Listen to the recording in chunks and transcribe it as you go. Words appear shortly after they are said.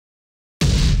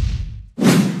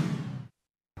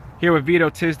Here with Vito,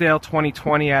 Tisdale,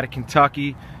 2020 out of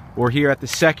Kentucky. We're here at the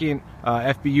second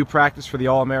FBU practice for the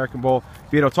All-American Bowl.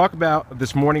 Vito, talk about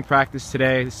this morning practice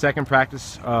today, the second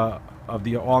practice of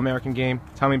the All-American game.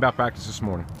 Tell me about practice this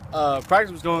morning.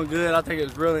 Practice was going good. I think it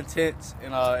was real intense,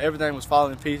 and everything was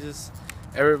falling in pieces.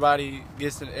 Everybody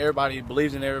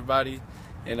believes in everybody,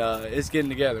 and it's getting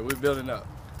together. We're building up.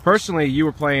 Personally, you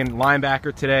were playing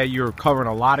linebacker today. You were covering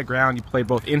a lot of ground. You played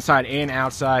both inside and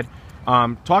outside.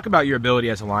 Talk about your ability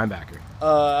as a linebacker.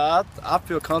 I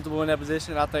feel comfortable in that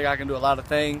position. I think I can do a lot of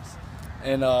things,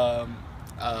 and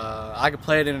I can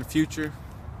play it in the future,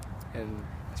 and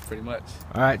that's pretty much.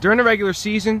 All right. During the regular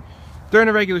season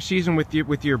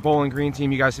with your Bowling Green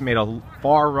team, you guys have made a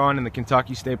far run in the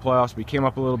Kentucky State playoffs, but you came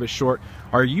up a little bit short.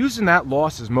 Are you using that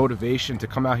loss as motivation to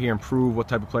come out here and prove what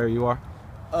type of player you are?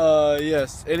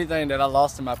 Yes. Anything that I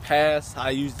lost in my past,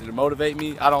 I used it to motivate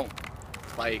me. I don't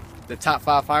like the top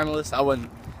 5 finalists. I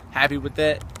wasn't happy with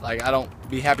that. Like, I don't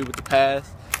be happy with the past,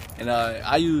 and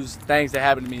I use things that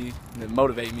happen to me to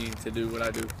motivate me to do what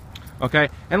I do. Okay.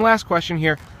 And last question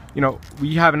here. You know,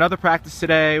 we have another practice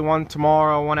today, one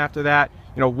tomorrow, one after that.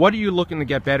 You know, what are you looking to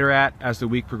get better at as the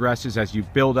week progresses, as you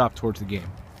build up towards the game?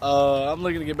 I'm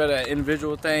looking to get better at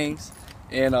individual things,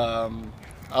 and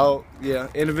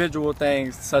individual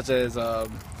things such as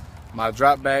my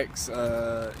dropbacks,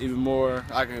 even more.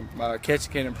 My catch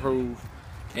can improve,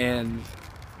 and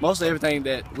mostly everything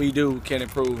that we do can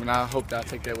improve, and I hope that I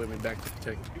take that with me back to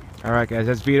Kentucky. All right, guys,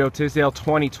 that's Vito, Tisdale,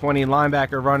 2020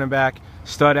 linebacker, running back,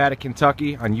 stud out of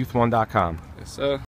Kentucky on youth1.com. Yes, sir.